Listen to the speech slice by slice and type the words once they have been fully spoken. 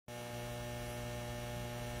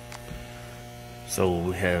So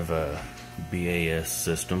we have a BAS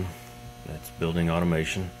system, that's building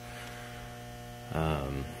automation.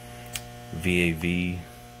 VAV,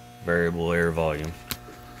 variable air volume.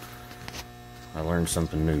 I learned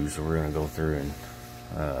something new, so we're going to go through and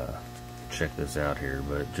check this out here,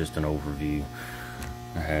 but just an overview.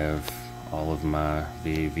 I have all of my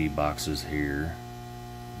VAV boxes here.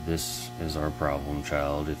 This is our problem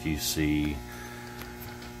child. If you see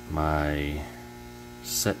my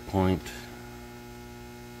set point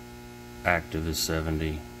active is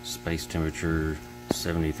 70, space temperature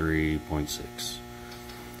 73.6.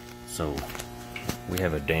 So we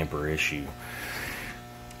have a damper issue.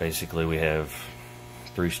 Basically we have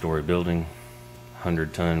 3-story building,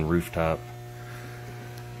 100-ton rooftop.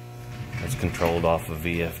 It's controlled off of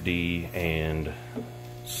VFD and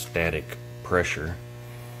static pressure.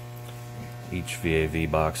 Each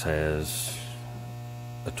VAV box has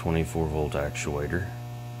a 24-volt actuator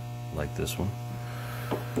like this one,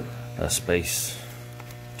 a space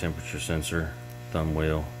temperature sensor, thumb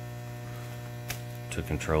wheel to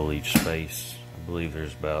control each space. I believe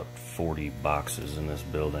there's about 40 boxes in this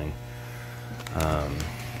building, and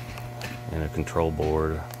a control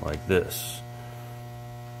board like this.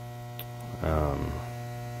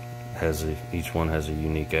 Each one has a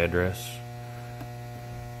unique address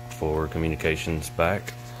for communications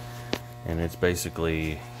back, and it's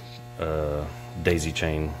basically a daisy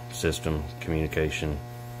chain system communication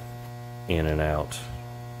in and out,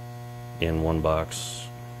 in one box,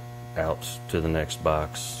 out to the next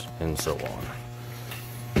box, and so on.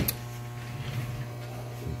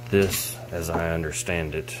 This, as I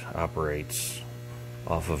understand it, operates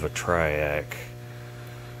off of a triac,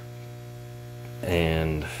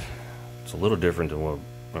 and it's a little different than what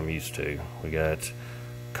I'm used to. We got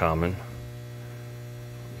common,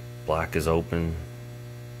 black is open,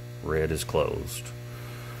 red is closed.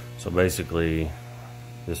 So basically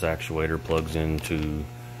this actuator plugs into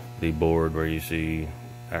the board where you see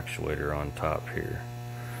actuator on top here.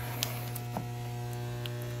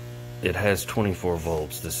 It has 24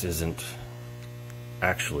 volts. This isn't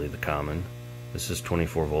actually the common. This is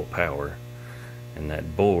 24 volt power, and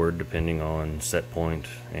that board, depending on set point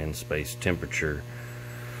and space temperature,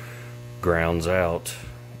 grounds out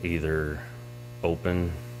either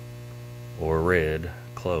open or red,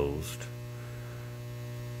 closed,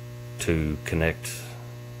 to connect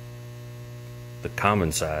the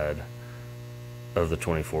common side of the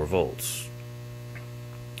 24 volts.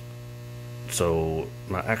 So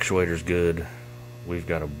my actuator's good. We've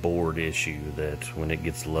got a board issue that when it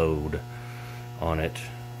gets load on it,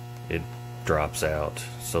 it drops out,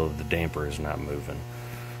 so the damper is not moving.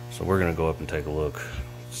 So we're gonna go up and take a look,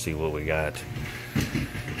 see what we got,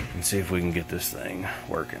 and see if we can get this thing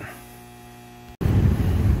working.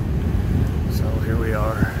 So here we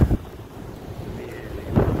are.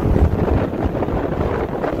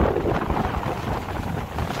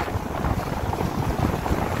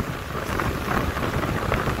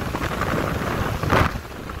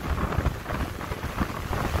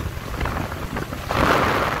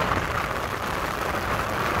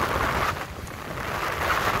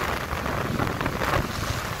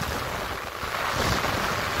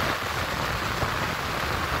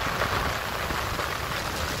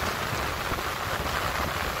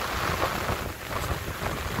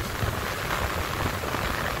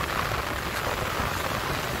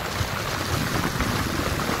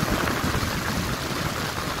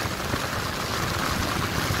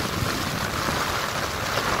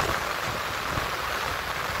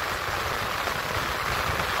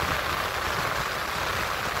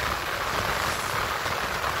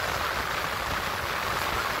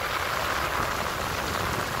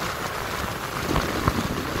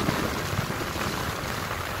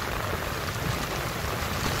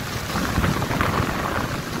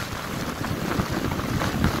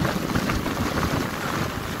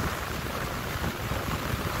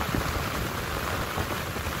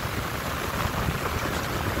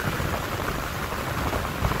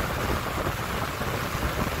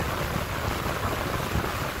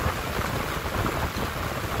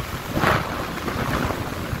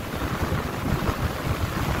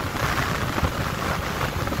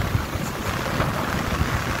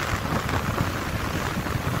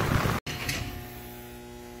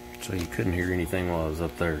 So you couldn't hear anything while I was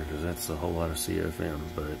up there, because that's a whole lot of CFM,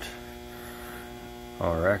 but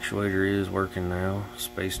our actuator is working now.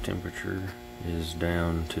 Space temperature is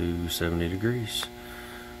down to 70 degrees.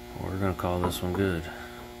 We're going to call this one good.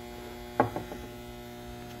 I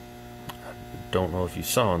don't know if you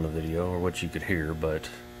saw in the video or what you could hear, but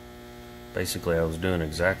basically I was doing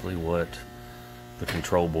exactly what the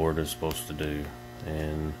control board is supposed to do,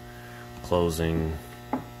 and closing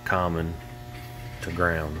common to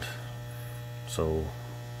ground. So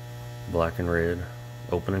black and red,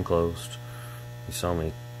 open and closed. You saw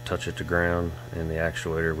me touch it to ground and the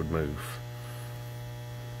actuator would move.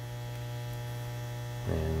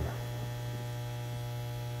 And